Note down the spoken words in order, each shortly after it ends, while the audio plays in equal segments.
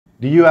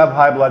Do you have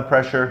high blood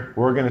pressure?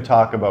 We're going to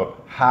talk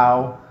about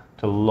how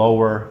to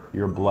lower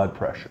your blood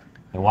pressure.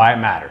 And why it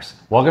matters.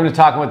 Welcome to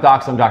Talking with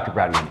Docs. I'm Dr.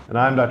 Brad Mooney. And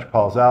I'm Dr.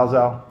 Paul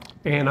Zalzal.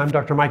 And I'm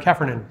Dr. Mike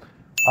Heffernan.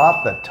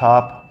 Off the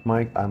top,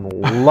 Mike, I'm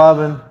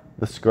loving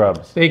the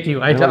scrubs. Thank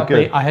you. I had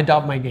to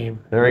up my game.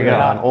 There we go.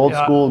 On old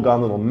school, got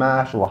a little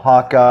mash, a little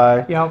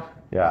Hawkeye. Yep.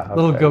 Yeah. Okay.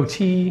 Little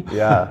goatee.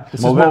 Yeah. This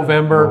is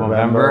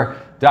Movember.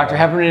 Dr.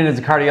 Heffernan is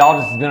a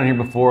cardiologist. He's been on here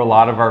before. A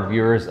lot of our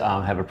viewers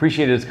have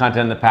appreciated his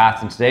content in the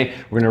past. And today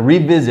we're going to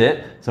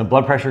revisit some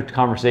blood pressure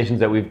conversations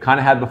that we've kind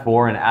of had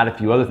before and add a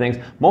few other things,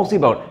 mostly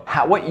about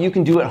what you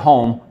can do at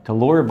home to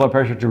lower your blood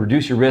pressure to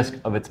reduce your risk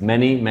of its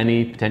many,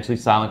 many potentially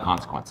silent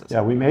consequences.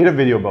 Yeah, we made a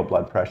video about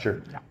blood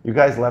pressure. Yeah. You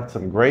guys left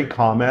some great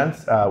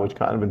comments, which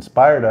kind of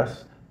inspired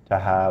us to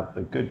have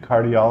a good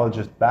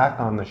cardiologist back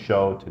on the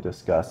show to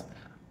discuss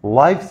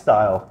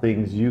lifestyle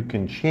things you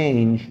can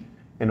change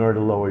in order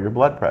to lower your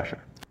blood pressure.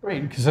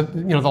 Right, because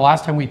the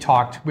last time we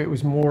talked, it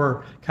was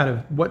more kind of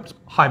what's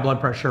high blood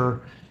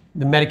pressure,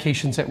 the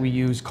medications that we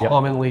use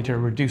commonly to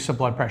reduce the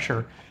blood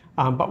pressure.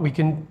 But we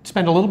can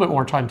spend a little bit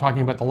more time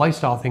talking about the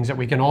lifestyle things that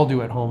we can all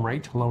do at home,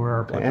 right, to lower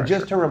our blood pressure. And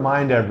just to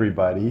remind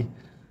everybody,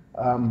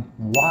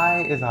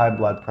 why is high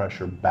blood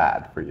pressure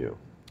bad for you?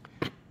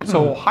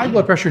 So high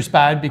blood pressure is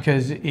bad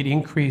because it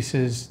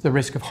increases the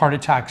risk of heart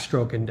attack,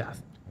 stroke, and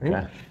death. Right?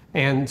 Okay.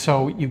 And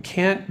so you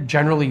can't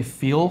generally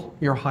feel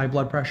your high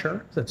blood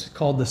pressure. That's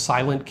called the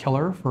silent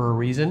killer for a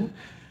reason.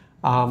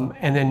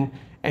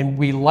 And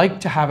we like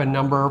to have a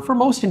number for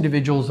most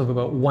individuals of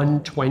about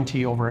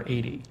 120 over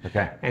 80.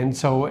 Okay.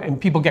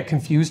 And people get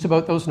confused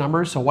about those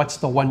numbers. So what's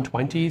the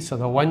 120? So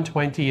the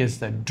 120 is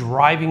the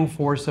driving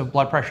force of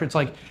blood pressure. It's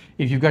like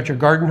if you've got your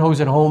garden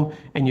hose at home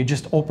and you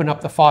just open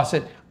up the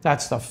faucet,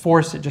 that's the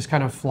force that just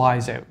kind of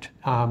flies out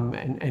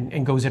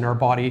and goes in our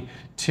body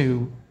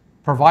to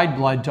provide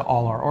blood to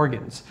all our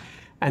organs.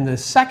 And the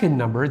second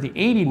number, the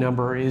 80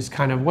 number, is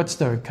kind of what's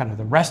the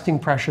resting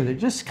pressure that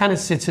just kind of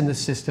sits in the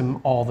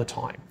system all the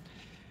time.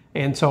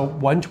 And so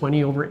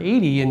 120 over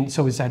 80, and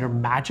so is that a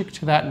magic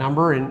to that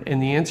number?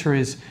 And the answer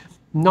is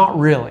not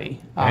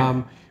really.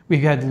 Okay.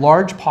 We've had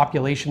large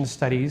population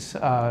studies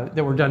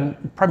that were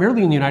done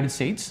primarily in the United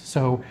States.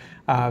 So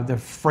the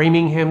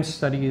Framingham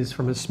study is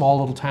from a small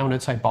little town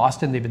outside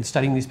Boston. They've been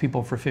studying these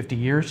people for 50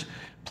 years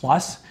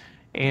plus.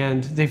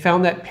 And they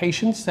found that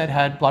patients that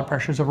had blood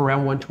pressures of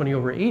around 120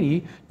 over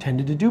 80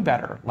 tended to do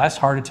better, less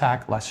heart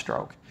attack, less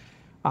stroke.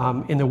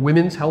 In the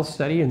women's health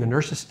study, in the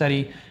nurses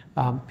study,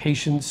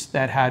 patients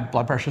that had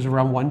blood pressures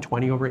around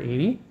 120 over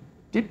 80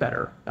 did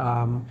better.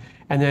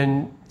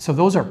 So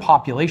those are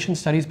population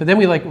studies, but then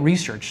we like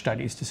research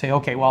studies to say,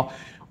 okay, well,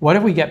 what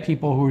if we get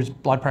people whose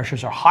blood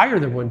pressures are higher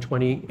than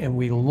 120 and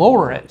we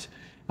lower it?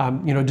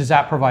 Does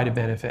that provide a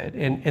benefit?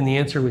 And the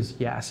answer was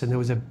yes. And there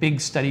was a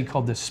big study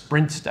called the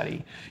SPRINT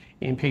study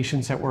in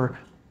patients that were,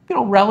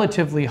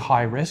 relatively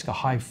high risk, a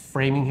high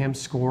Framingham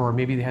score, or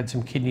maybe they had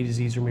some kidney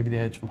disease, or maybe they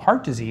had some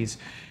heart disease.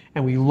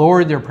 And we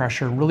lowered their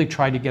pressure and really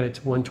tried to get it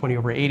to 120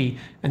 over 80,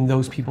 and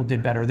those people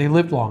did better. They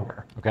lived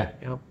longer. Okay.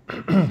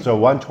 Yeah. So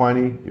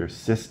 120, your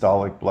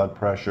systolic blood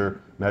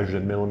pressure, measured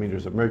in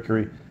millimeters of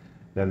mercury.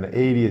 Then the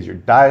 80 is your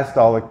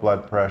diastolic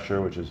blood pressure,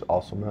 which is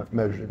also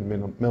measured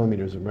in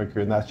millimeters of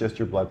mercury, and that's just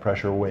your blood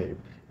pressure wave.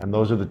 And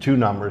those are the two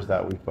numbers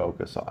that we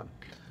focus on.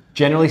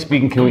 Generally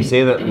speaking, can we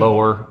say that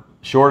lower,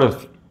 short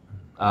of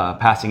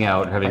passing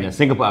out, having a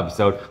single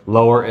episode,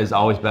 lower is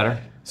always better?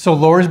 So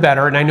lower is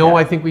better, and I know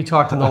I think we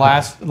talked in the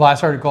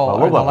last article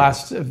or the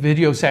last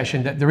video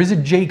session that there is a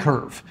J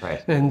curve,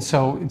 right? And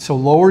so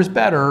lower is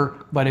better,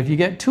 but if you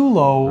get too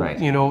low,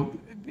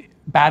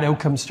 bad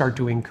outcomes start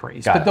to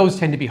increase. But those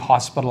tend to be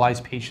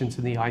hospitalized patients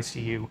in the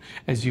ICU,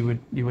 as you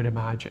would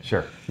imagine.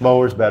 Sure.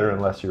 Lower is better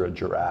unless you're a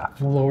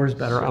giraffe. Lower is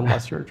better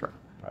unless you're a giraffe.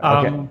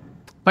 Right. Okay.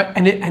 But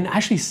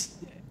actually,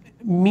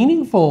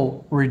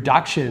 meaningful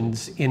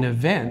reductions in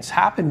events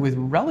happen with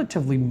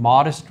relatively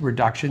modest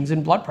reductions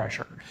in blood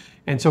pressure.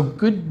 And so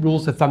good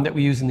rules of thumb that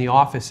we use in the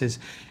office is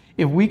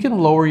if we can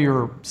lower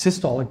your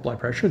systolic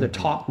blood pressure, the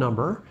top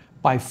number,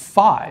 by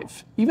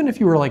 5, even if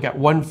you were like at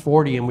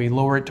 140 and we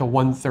lower it to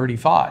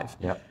 135,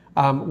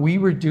 we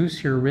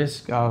reduce your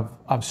risk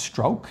of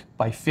stroke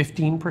by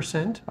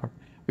 15%.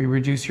 We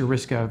reduce your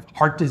risk of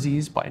heart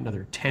disease by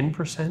another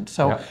 10%.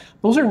 So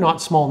those are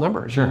not small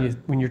numbers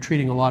when you're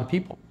treating a lot of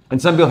people.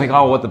 And some people think,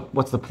 oh,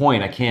 what's the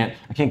point? I can't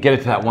get it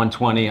to that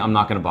 120. I'm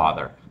not going to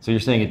bother. So you're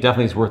saying it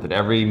definitely is worth it.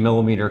 Every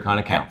millimeter kind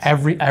of counts.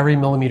 Every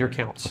millimeter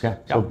counts. Okay.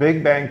 So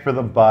big bang for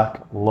the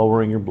buck,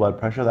 lowering your blood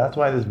pressure. That's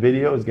why this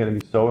video is going to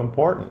be so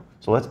important.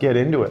 So let's get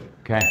into it.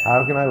 Okay.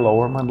 How can I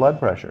lower my blood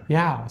pressure?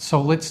 Yeah.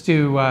 So let's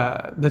do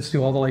all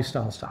the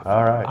lifestyle stuff.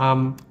 All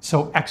right.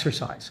 So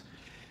exercise.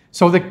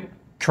 So the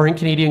current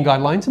Canadian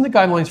guidelines and the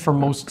guidelines for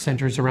most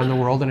centers around the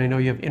world, and I know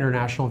you have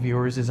international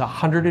viewers, is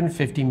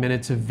 150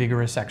 minutes of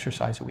vigorous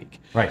exercise a week.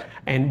 Right.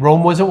 And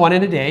Rome wasn't one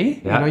in a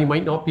day. Yeah. You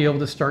might not be able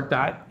to start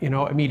that,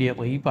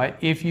 immediately, but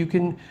if you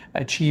can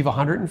achieve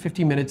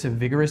 150 minutes of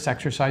vigorous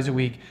exercise a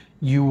week,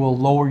 you will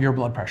lower your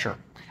blood pressure.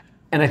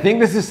 And I think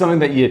this is something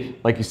that you,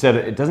 like you said,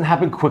 it doesn't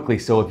happen quickly.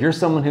 So if you're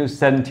someone who's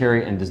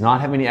sedentary and does not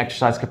have any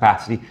exercise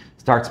capacity,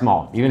 start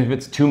small. Even if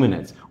it's 2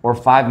 minutes or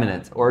 5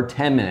 minutes or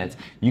 10 minutes,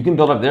 you can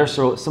build up. There's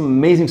some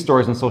amazing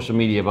stories on social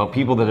media about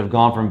people that have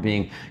gone from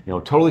being,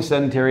 totally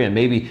sedentary and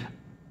maybe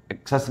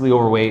excessively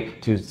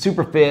overweight to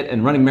super fit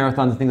and running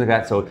marathons and things like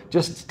that. So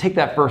just take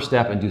that first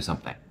step and do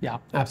something. Yeah,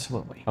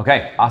 absolutely.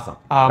 Okay, awesome.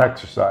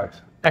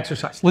 Exercise.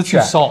 Exercise. Let's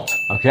use salt.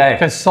 Okay.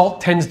 Because salt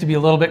tends to be a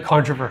little bit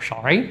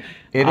controversial, right?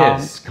 It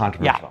is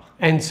controversial.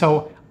 Yeah. And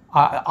so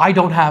I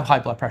don't have high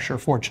blood pressure,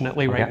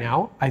 fortunately, right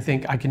now. I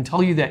think I can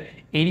tell you that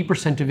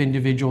 80% of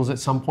individuals at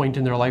some point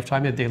in their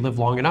lifetime, if they live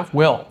long enough,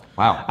 will.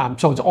 Wow.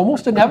 So it's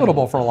almost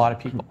inevitable for a lot of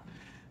people.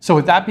 So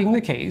with that being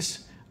the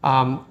case,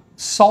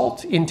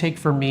 salt intake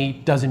for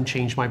me doesn't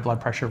change my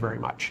blood pressure very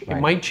much. It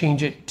might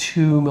change it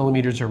 2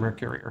 millimeters of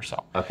mercury or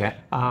so. Okay.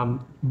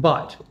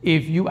 But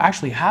if you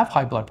actually have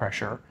high blood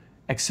pressure,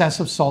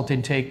 excessive salt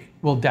intake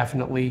will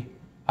definitely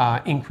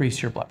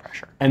increase your blood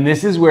pressure. And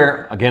this is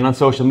where, again, on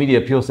social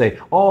media, people say,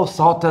 oh,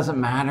 salt doesn't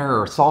matter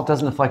or salt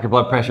doesn't affect your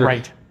blood pressure.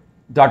 Right.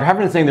 Dr.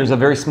 Heffernan is saying there's a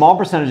very small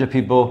percentage of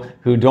people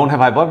who don't have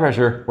high blood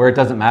pressure where it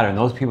doesn't matter. And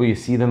those people, you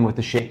see them with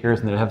the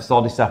shakers and they have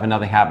salty stuff and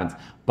nothing happens.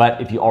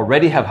 But if you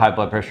already have high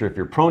blood pressure, if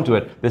you're prone to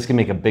it, this can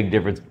make a big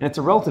difference. And it's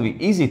a relatively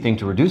easy thing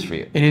to reduce for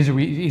you. It is an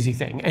easy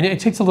thing. And it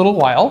takes a little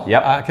while,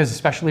 Yep. because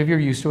especially if you're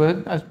used to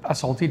a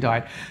salty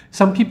diet.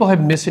 Some people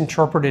have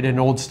misinterpreted an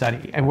old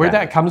study. And where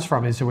that comes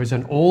from is there was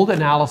an old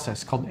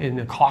analysis called in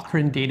the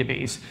Cochrane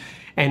database.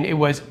 And it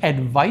was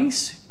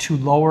advice to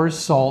lower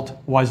salt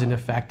wasn't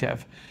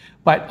effective.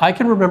 But I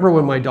can remember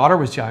when my daughter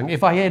was young,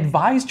 if I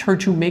advised her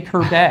to make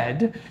her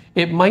bed,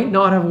 it might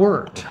not have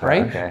worked,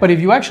 right? Okay. But if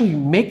you actually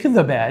make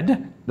the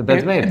bed, the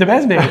bed's made. The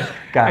bed's made.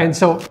 Got it. And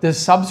so the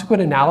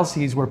subsequent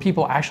analyses where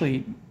people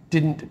actually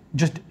didn't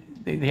just,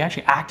 they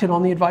actually acted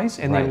on the advice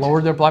and they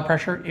lowered their blood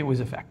pressure, it was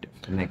effective.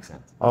 It makes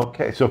sense.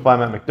 Okay, so if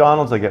I'm at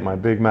McDonald's, I get my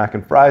Big Mac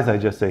and fries, I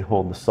just say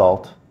hold the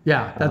salt.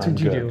 Yeah, that's what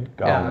you do.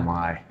 Got Oh it.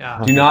 my.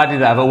 Yeah. Do not do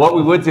that. But what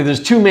we would say,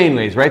 there's two main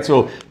ways, right?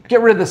 So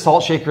get rid of the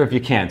salt shaker if you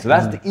can. So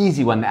that's the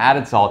easy one, the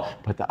added salt.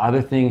 But the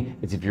other thing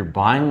is if you're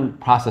buying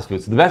processed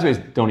foods, so the best way is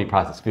don't eat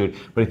processed food.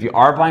 But if you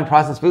are buying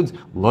processed foods,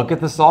 look at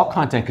the salt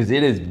content because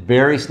it is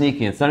very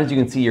sneaky. And sometimes you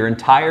can see your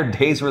entire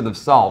day's worth of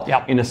salt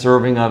in a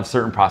serving of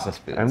certain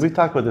processed foods. And we've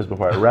talked about this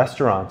before. At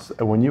restaurants,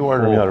 when you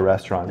order a meal at a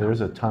restaurant, there's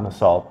a ton of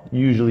salt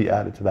usually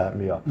added to that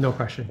meal. No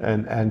question.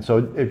 And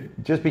so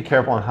just be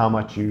careful on how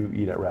much you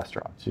eat at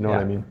restaurants. You know what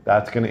I mean?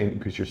 That's going to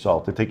increase your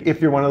salt intake.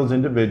 If you're one of those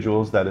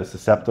individuals that is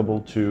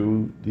susceptible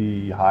to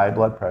the high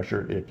blood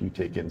pressure if you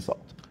take in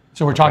salt.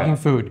 So we're talking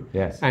food.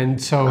 Yes.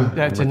 And so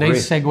that's a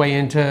nice segue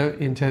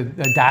into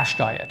the DASH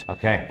diet.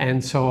 Okay.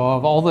 And so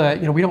of all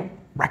the, we don't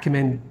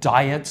recommend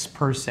diets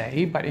per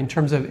se, but in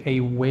terms of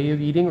a way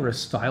of eating or a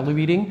style of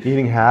eating.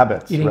 Eating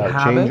habits. Change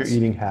your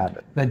eating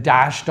habit. The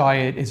DASH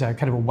diet is a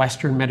kind of a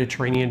Western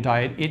Mediterranean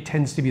diet. It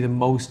tends to be the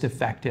most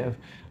effective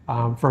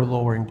for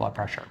lowering blood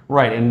pressure.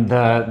 Right, and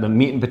the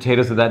meat and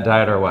potatoes of that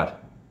diet are what?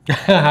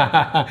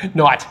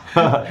 Not.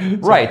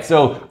 Right,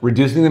 so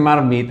reducing the amount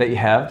of meat that you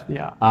have,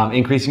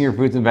 increasing your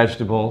fruits and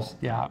vegetables.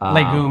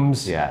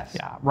 Legumes. Yes.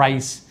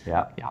 Rice.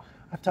 Yeah.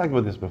 I've talked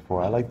about this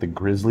before. I like the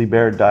grizzly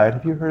bear diet.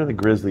 Have you heard of the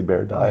grizzly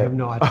bear diet? I have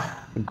not.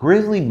 The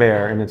grizzly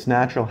bear in its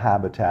natural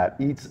habitat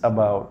eats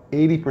about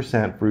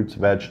 80% fruits,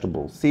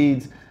 vegetables,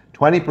 seeds,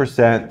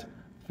 20%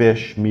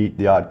 fish, meat,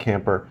 the odd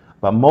camper.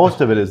 But most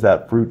of it is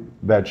that fruit,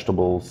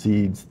 vegetables,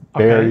 seeds,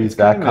 berries,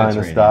 that kind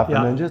of stuff.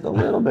 And then just a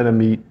little bit of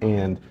meat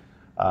and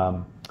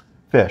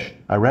fish.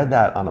 I read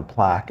that on a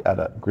plaque at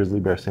a grizzly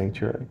bear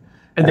sanctuary.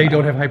 And they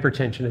don't have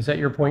hypertension. Is that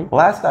your point?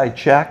 Last I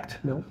checked,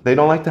 No. they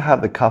don't like to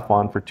have the cuff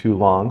on for too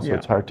long, so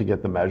it's hard to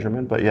get the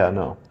measurement. But yeah,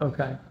 no.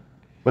 Okay.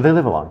 But they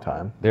live a long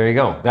time. There you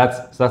go.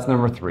 That's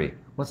number 3.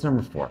 What's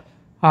number 4?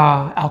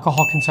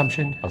 Alcohol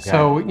consumption. Okay.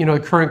 So, the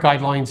current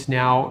guidelines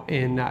now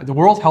in the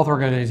World Health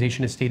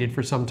Organization has stated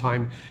for some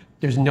time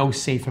there's no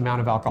safe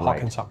amount of alcohol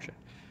consumption.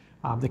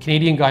 The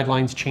Canadian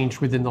guidelines changed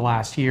within the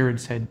last year. It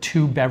said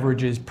 2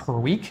 beverages per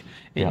week.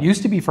 It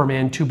used to be for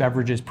men 2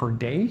 beverages per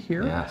day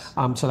here. Yes.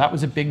 So that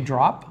was a big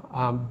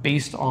drop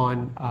based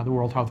on the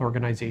World Health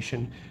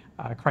Organization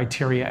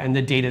criteria and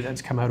the data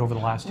that's come out over the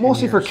last 10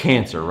 Mostly years. for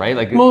cancer,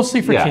 right?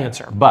 Mostly for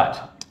cancer.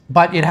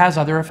 But it has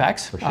other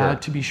effects, sure.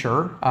 to be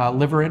sure.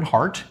 Liver and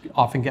heart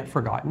often get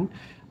forgotten.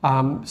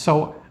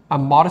 So a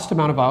modest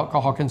amount of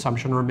alcohol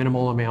consumption or a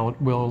minimal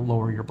amount will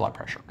lower your blood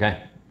pressure.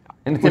 Okay.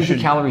 And it's empty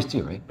calories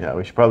too, right? Yeah,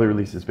 we should probably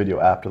release this video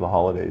after the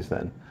holidays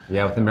then.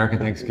 Yeah, with American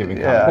Thanksgiving.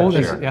 Yeah, Oh,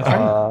 coming. that's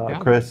right. Yeah.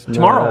 Christmas,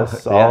 Tomorrow.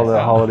 all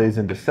the holidays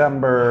in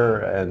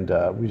December,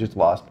 and we just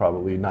lost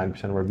probably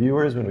 9% of our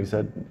viewers when we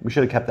said we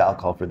should have kept the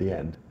alcohol for the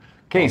end.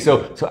 Okay,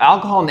 so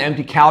alcohol and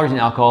empty calories in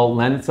alcohol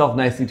lend itself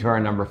nicely to our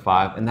number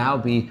 5, and that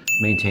would be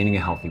maintaining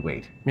a healthy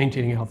weight.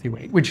 Maintaining a healthy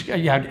weight, which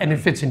and it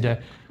fits into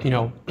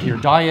your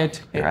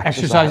diet, Your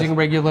exercising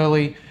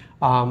regularly,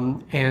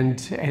 and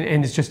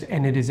it's just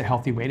it is a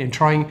healthy weight. And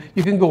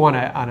you can go on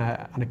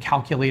a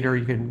calculator,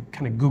 you can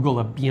kind of Google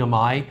a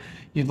BMI.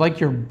 You'd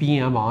like your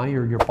BMI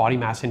or your body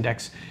mass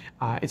index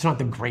It's not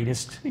the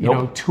greatest,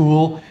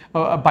 tool,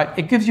 but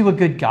it gives you a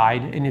good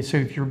guide. And so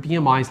if your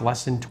BMI is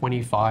less than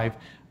 25,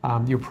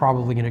 you're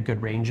probably in a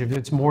good range. If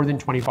it's more than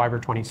 25 or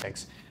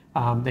 26,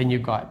 then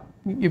you've got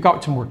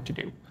some work to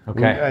do.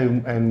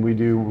 Okay. And we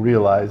do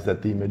realize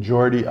that the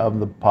majority of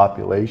the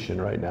population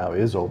right now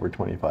is over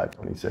 25,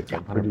 26.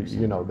 I'm pretty,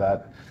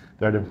 that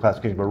there are different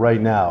classifications, but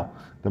right now,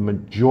 the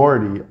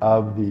majority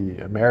of the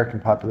American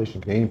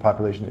population, Canadian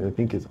population, I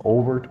think is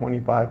over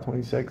 25,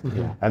 26.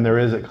 And there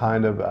is a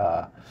kind of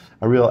a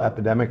real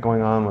epidemic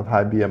going on with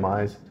high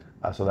BMIs.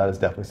 So that is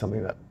definitely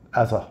something that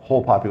as a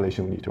whole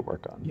population we need to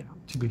work on. Yeah,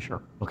 to be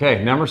sure.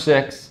 Okay, number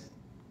 6.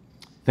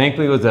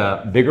 Thankfully, it was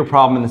a bigger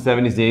problem in the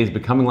 70s, 80s,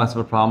 becoming less of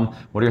a problem.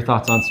 What are your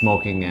thoughts on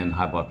smoking and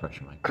high blood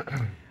pressure, Mike?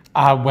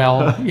 I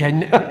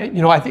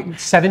think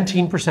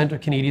 17%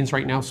 of Canadians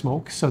right now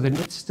smoke. So then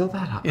It's still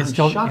that high. it's I'm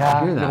still, shocked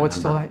to hear that no,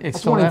 it's number. still, it's That's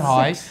still one in that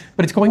high, 6.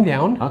 but it's going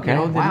down. Okay,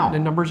 The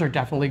numbers are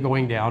definitely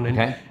going down. And,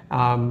 Okay.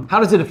 How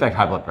does it affect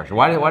high blood pressure?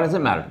 Why does it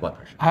matter for blood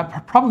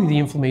pressure? Probably the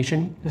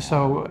inflammation.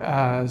 So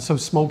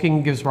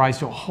smoking gives rise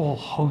to a whole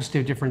host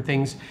of different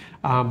things,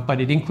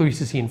 but it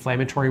increases the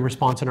inflammatory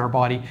response in our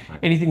body. Right.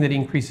 Anything that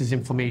increases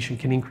inflammation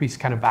can increase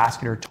kind of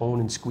vascular tone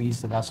and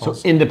squeeze the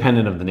vessels. So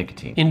independent of the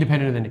nicotine?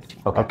 Independent of the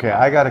nicotine. Okay,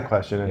 I got a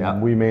question,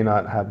 and we may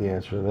not have the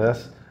answer to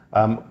this.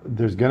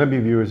 There's going to be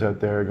viewers out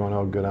there going,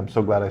 oh good, I'm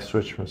so glad I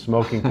switched from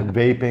smoking to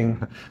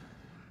vaping.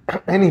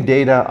 Any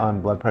data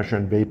on blood pressure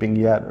and vaping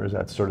yet, or is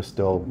that sort of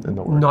still in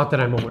the works? Not that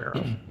I'm aware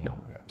of, no.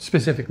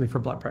 Specifically for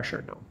blood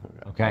pressure, no.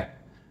 Okay,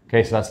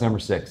 so that's number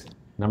 6.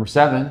 Number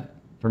 7,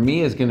 for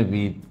me, is going to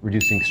be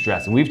reducing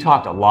stress. And we've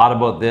talked a lot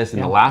about this in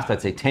the last,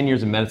 I'd say, 10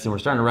 years of medicine. We're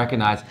starting to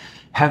recognize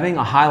having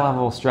a high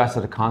level of stress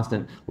at a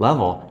constant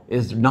level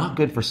is not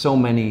good for so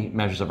many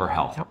measures of our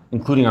health,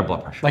 including our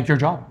blood pressure. Like your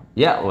job.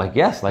 Yeah,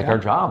 our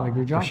job. Like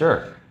your job. For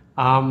sure.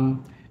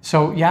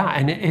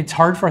 And it's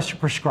hard for us to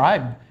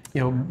prescribe,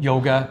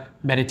 yoga,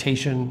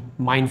 meditation,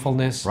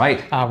 mindfulness.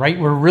 Right.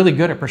 We're really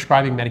good at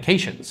prescribing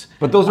medications.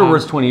 But those were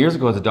words 20 years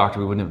ago as a doctor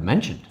we wouldn't have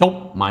mentioned.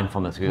 Nope.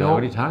 Mindfulness. What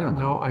are you talking about?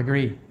 No, I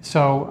agree.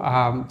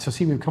 So,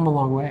 see, we've come a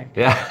long way.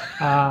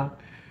 Yeah.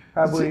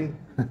 Probably.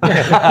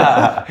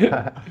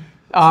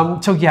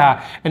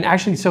 And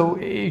actually, so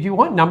if you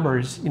want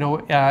numbers,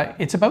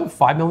 it's about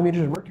 5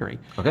 millimeters of mercury.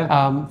 Okay.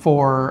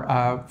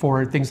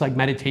 For things like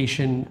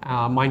meditation,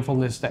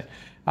 mindfulness that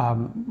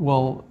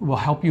will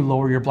help you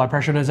lower your blood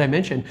pressure. And as I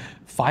mentioned,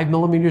 5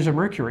 millimeters of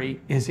mercury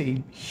is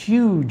a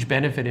huge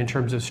benefit in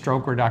terms of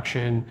stroke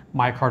reduction,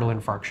 myocardial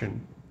infarction.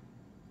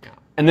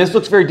 And this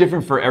looks very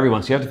different for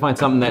everyone. So you have to find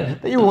something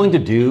that you're willing to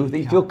do, that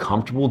you feel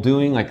comfortable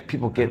doing. Like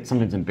people get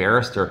sometimes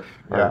embarrassed or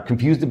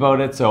confused about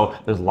it. So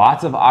there's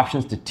lots of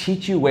options to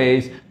teach you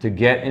ways to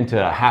get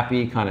into a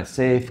happy, kind of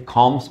safe,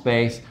 calm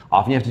space.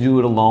 Often you have to do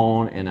it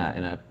alone in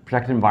a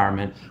protected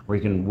environment where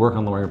you can work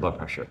on lowering your blood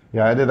pressure.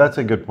 Yeah, that's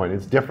a good point.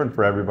 It's different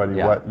for everybody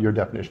what your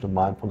definition of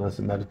mindfulness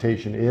and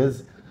meditation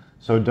is.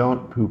 So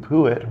don't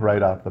poo-poo it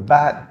right off the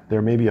bat.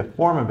 There may be a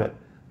form of it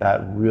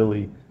that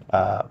really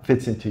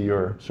fits into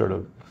your sort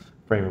of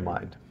frame of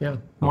mind. Yeah,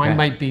 mine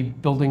might be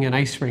building an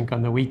ice rink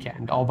on the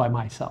weekend all by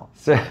myself.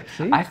 So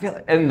I feel,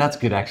 and that's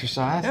good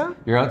exercise. Yeah.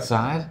 You're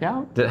outside.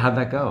 Yeah. How'd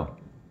that go?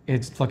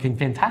 It's looking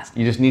fantastic.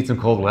 You just need some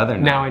cold weather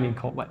now. Now I need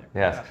cold weather.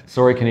 Yes.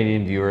 Sorry,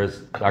 Canadian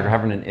viewers. Dr.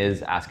 Heffernan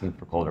is asking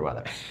for colder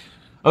weather.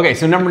 Okay,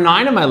 so number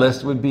 9 on my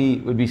list would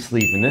be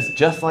sleep, and this,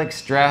 just like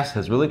stress,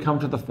 has really come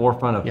to the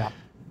forefront of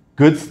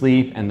good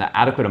sleep, and the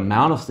adequate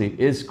amount of sleep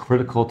is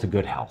critical to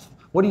good health.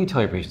 What do you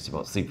tell your patients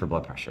about sleep for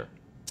blood pressure?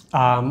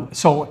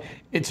 So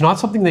it's not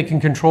something they can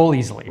control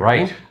easily,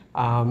 right?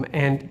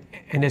 And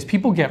as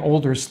people get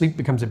older, sleep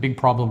becomes a big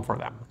problem for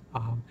them.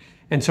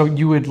 And so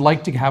you would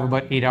like to have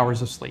about 8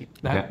 hours of sleep.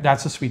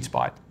 That's a sweet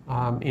spot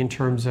in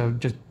terms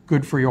of just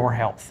good for your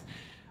health.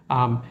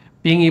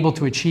 Being able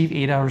to achieve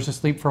 8 hours of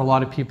sleep for a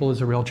lot of people is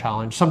a real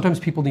challenge. Sometimes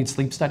people need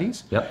sleep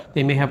studies.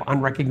 They may have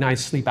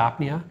unrecognized sleep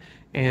apnea,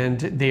 and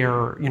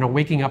they're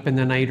waking up in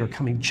the night or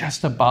coming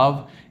just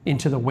above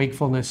into the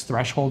wakefulness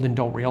threshold and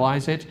don't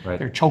realize it.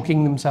 They're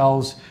choking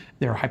themselves,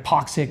 they're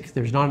hypoxic,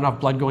 there's not enough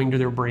blood going to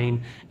their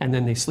brain, and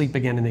then they sleep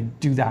again and they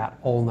do that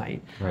all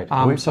night. We've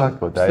talked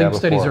about that sleep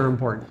studies are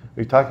important.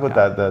 We've talked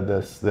about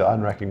the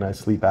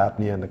unrecognized sleep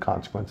apnea and the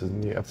consequences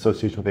and the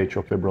association with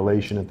atrial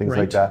fibrillation and things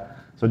like that.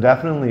 So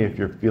definitely if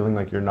you're feeling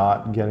like you're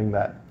not getting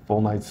that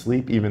full night's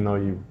sleep, even though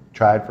you've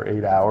tried for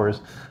 8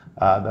 hours,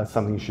 that's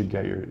something you should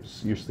get your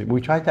sleep.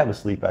 We tried to have a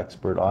sleep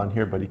expert on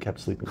here, but he kept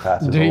sleeping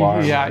past his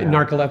alarm.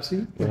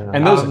 Narcolepsy.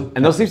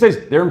 And those sleep studies,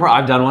 they're important.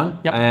 I've done one,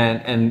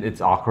 and it's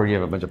awkward. You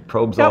have a bunch of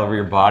probes all over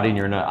your body, and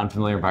you're in an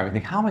unfamiliar environment.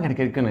 You think, how am I going to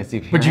get a good night's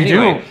sleep here? But you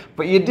do.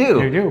 But you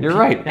do. You're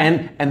right.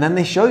 And then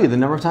they show you the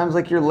number of times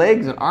like your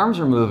legs and arms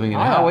are moving,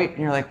 and wait, and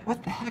you're like,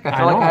 what the heck? I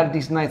felt like I had a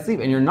decent night's sleep,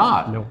 and you're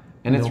not. No.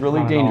 And it's really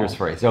not at dangerous all.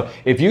 for you. So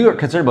if you are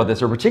concerned about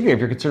this, or particularly if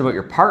you're concerned about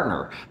your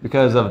partner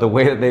because of the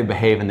way that they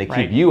behave and they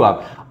keep you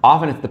up,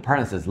 often it's the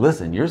partner that says,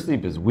 listen, your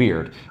sleep is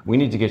weird. We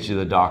need to get you to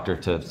the doctor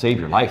to save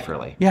your life,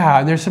 really. Yeah,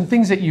 and there's some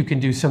things that you can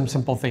do, some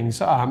simple things.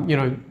 You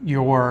know,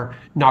 you're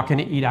not going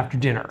to eat after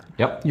dinner.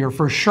 Yep. You're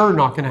for sure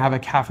not going to have a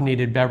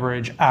caffeinated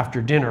beverage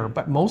after dinner,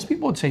 but most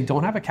people would say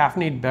don't have a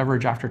caffeinated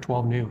beverage after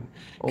 12 noon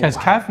because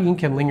caffeine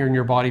can linger in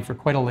your body for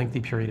quite a lengthy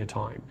period of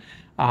time.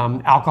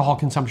 Alcohol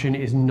consumption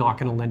is not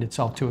going to lend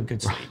itself to a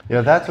good sleep. Yeah,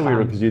 that's a weird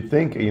one because you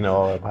think, you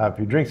know, if I have a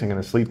few drinks, I'm going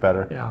to sleep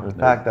better. Yeah. In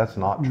fact, that's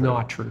not true.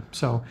 Not true.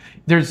 So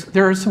there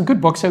are some good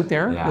books out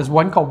there. Yeah. There's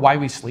one called Why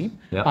We Sleep.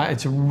 Yeah.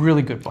 It's a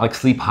really good book. Like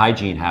sleep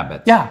hygiene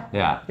habits. Yeah.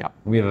 Yeah. Yeah.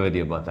 We have a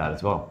video about that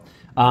as well.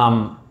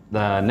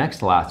 The next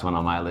to last one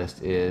on my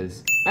list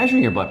is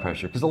measuring your blood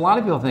pressure, because a lot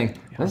of people think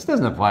this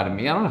doesn't apply to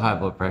me. I don't have high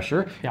blood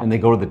pressure, and they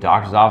go to the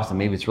doctor's office and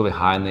maybe it's really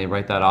high, and they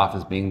write that off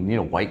as being, you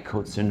know, white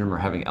coat syndrome or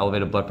having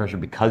elevated blood pressure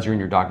because you're in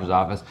your doctor's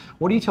office.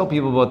 What do you tell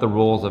people about the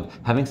rules of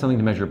having something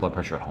to measure your blood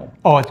pressure at home?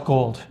 Oh, it's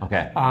gold.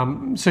 Okay.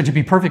 So to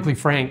be perfectly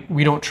frank,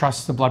 we don't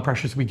trust the blood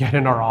pressures we get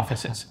in our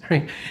offices,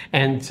 right?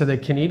 And so the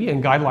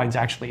Canadian guidelines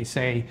actually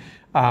say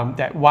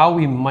that while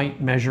we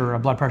might measure a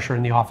blood pressure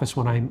in the office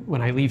when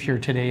I leave here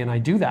today, and I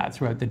do that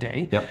throughout the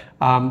day,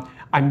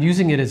 I'm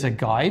using it as a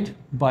guide,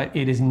 but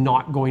it is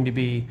not going to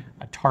be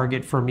a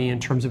target for me in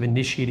terms of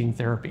initiating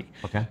therapy.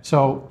 Okay.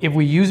 So if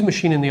we use a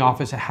machine in the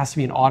office, it has to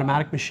be an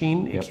automatic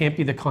machine. It can't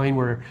be the kind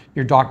where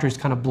your doctor is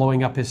kind of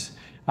blowing up his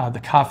the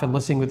cuff and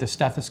listening with the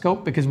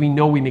stethoscope, because we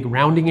know we make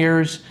rounding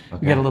errors.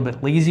 We get a little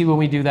bit lazy when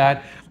we do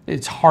that.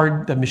 It's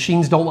hard. The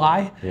machines don't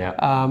lie.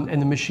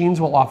 And the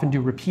machines will often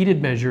do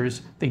repeated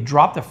measures. They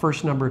drop the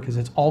first number because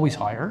it's always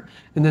higher,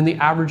 and then they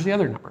average the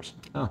other numbers.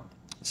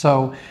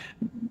 So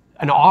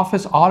an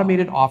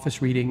automated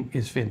office reading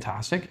is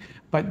fantastic,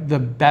 but the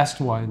best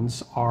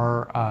ones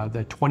are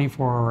the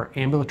 24-hour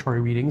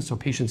ambulatory readings. So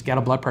patients get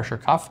a blood pressure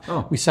cuff.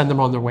 We send them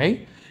on their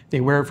way. They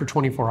wear it for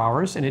 24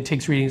 hours, and it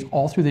takes readings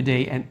all through the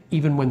day and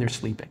even when they're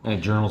sleeping. And it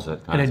journals it.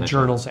 And it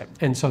journals it.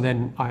 And so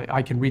then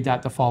I can read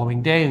that the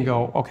following day and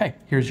go, okay,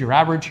 here's your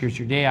average, here's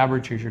your day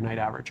average, here's your night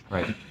average.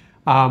 Right.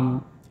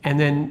 And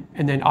then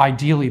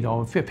ideally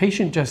though, if a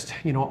patient just,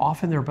 you know,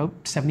 often they're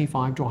about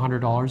 $75 to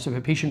 $100. If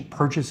a patient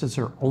purchases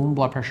their own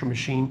blood pressure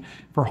machine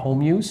for home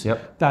use,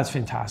 that's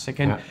fantastic.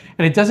 And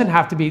it doesn't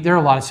have to be, there are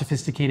a lot of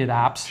sophisticated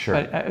apps,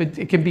 but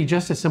it can be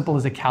just as simple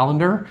as a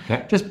calendar.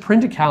 Just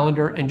print a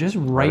calendar and just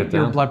write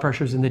your blood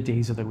pressures in the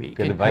days of the week.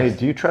 Good advice. Hey,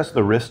 do you trust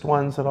the wrist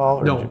ones at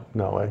all? Or No.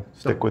 No way.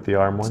 Stick with the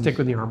arm ones? Stick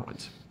with the arm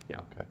ones. Yeah.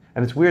 Okay.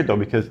 And it's weird though,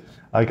 because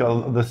like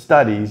the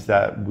studies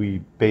that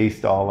we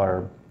based all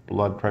our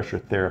blood pressure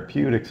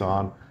therapeutics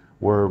on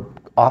were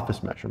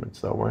office measurements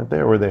though, weren't they?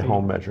 Or were they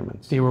home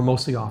measurements? They were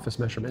mostly office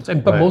measurements,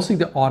 but mostly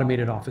the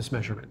automated office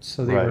measurements.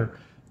 So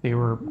they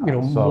were you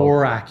know,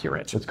 more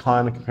accurate. It's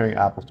kind of comparing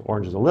apples to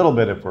oranges a little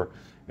bit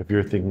if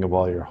you're thinking of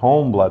all your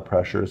home blood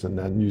pressures and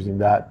then using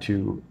that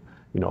to,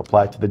 you know,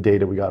 apply to the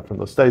data we got from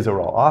those studies that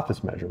were all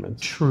office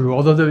measurements. True,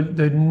 although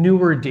the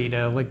newer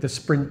data, like the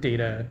Sprint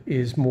data,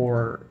 is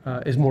more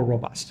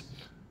robust.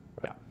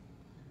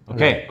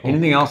 Okay,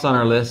 anything else on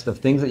our list of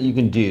things that you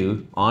can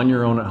do on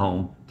your own at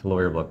home to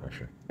lower your blood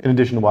pressure? In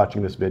addition to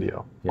watching this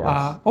video. Yes.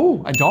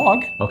 A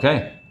dog.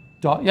 Okay.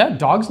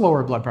 Dogs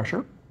lower blood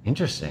pressure.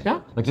 Interesting.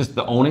 Yeah. Like just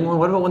the owning one?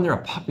 What about when they're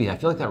a puppy? I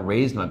feel like that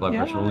raised my blood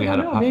pressure when we had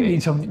a puppy. Maybe.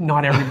 So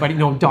not everybody,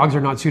 no, dogs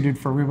are not suited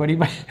for everybody,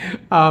 but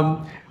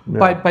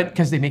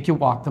because they make you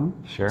walk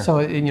them. Sure.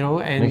 So, you know,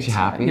 and makes you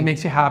happy. It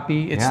makes you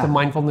happy. It's the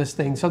mindfulness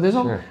thing. So there's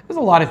a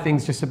lot of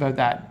things just about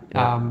that,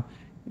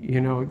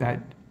 you know,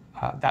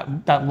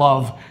 that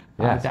love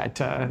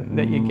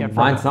that you get from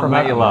Find something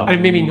that you love.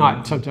 And maybe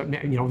not. So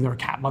you know, they're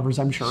cat lovers,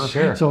 I'm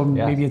sure. So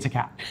maybe it's a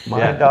cat.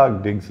 My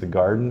dog digs the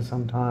garden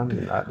sometimes,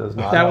 and that does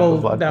not that help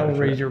the blood will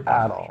pressure raise your blood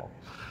at pressure.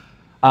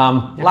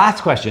 all.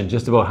 Last question,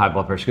 just about high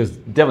blood pressure, because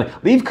definitely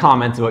leave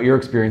comments about your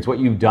experience, what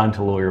you've done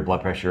to lower your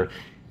blood pressure.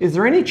 Is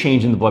there any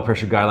change in the blood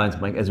pressure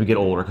guidelines as we get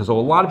older? Because a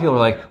lot of people are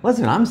like,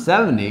 listen, I'm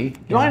 70.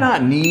 Do I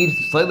not need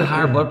slightly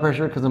higher blood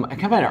pressure because I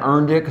kind of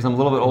earned it because I'm a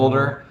little bit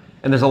older?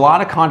 And there's a lot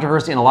of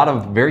controversy and a lot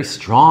of very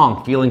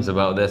strong feelings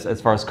about this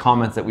as far as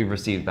comments that we've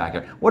received back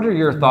here. What are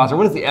your thoughts, or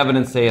what does the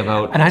evidence say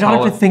about? And I don't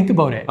have to think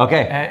about it.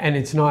 Okay. And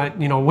it's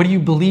not, you know, what do you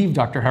believe,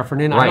 Dr.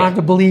 Heffernan? I don't have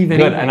to believe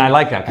anything. Good, and I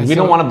like that, because we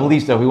don't want to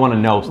believe stuff, we want to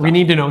know stuff. We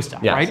need to know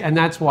stuff, right? And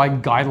that's why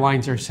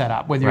guidelines are set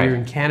up, whether you're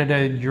in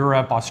Canada,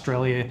 Europe,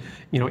 Australia,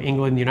 you know,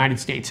 England, the United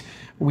States.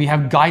 We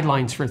have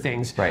guidelines for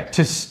things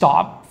to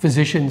stop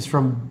physicians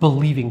from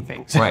believing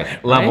things.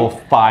 Level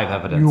 5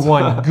 evidence. You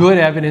want good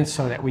evidence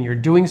so that when you're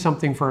doing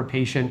something for a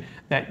patient,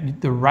 that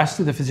the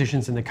rest of the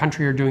physicians in the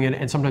country are doing it,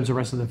 and sometimes the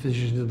rest of the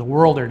physicians in the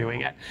world are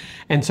doing it.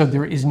 And so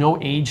there is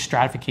no age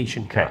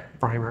stratification here,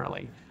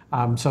 primarily.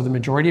 So the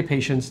majority of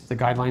patients, the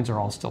guidelines are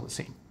all still the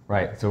same.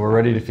 Right, so we're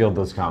ready to field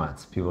those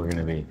comments. People are going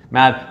to be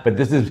mad, but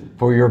this is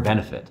for your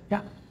benefit.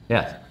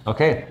 Yes.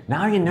 Okay.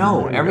 Now you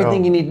know There you everything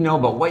go. you need to know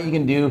about what you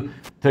can do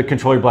to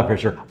control your blood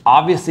pressure.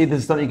 Obviously, this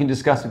is something you can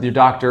discuss with your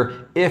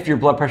doctor. If your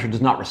blood pressure does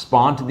not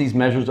respond to these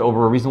measures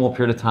over a reasonable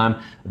period of time,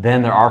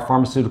 then there are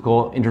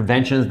pharmaceutical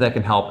interventions that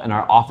can help and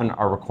are often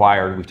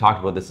required. We've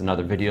talked about this in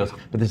other videos,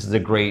 but this is a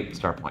great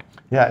start point.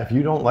 Yeah, if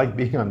you don't like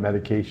being on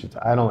medications,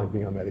 I don't like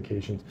being on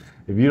medications.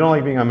 If you don't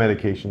like being on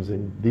medications,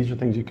 then these are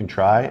things you can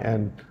try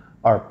and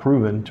are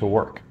proven to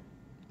work.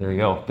 There you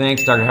go.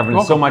 Thanks, Dr.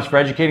 Heffernan, so much for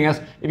educating us.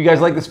 If you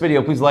guys like this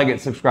video, please like it,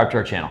 subscribe to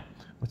our channel.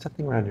 What's that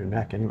thing around your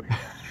neck anyway?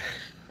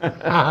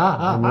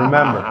 And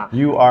remember,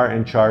 you are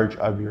in charge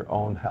of your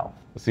own health.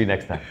 We'll see you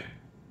next time.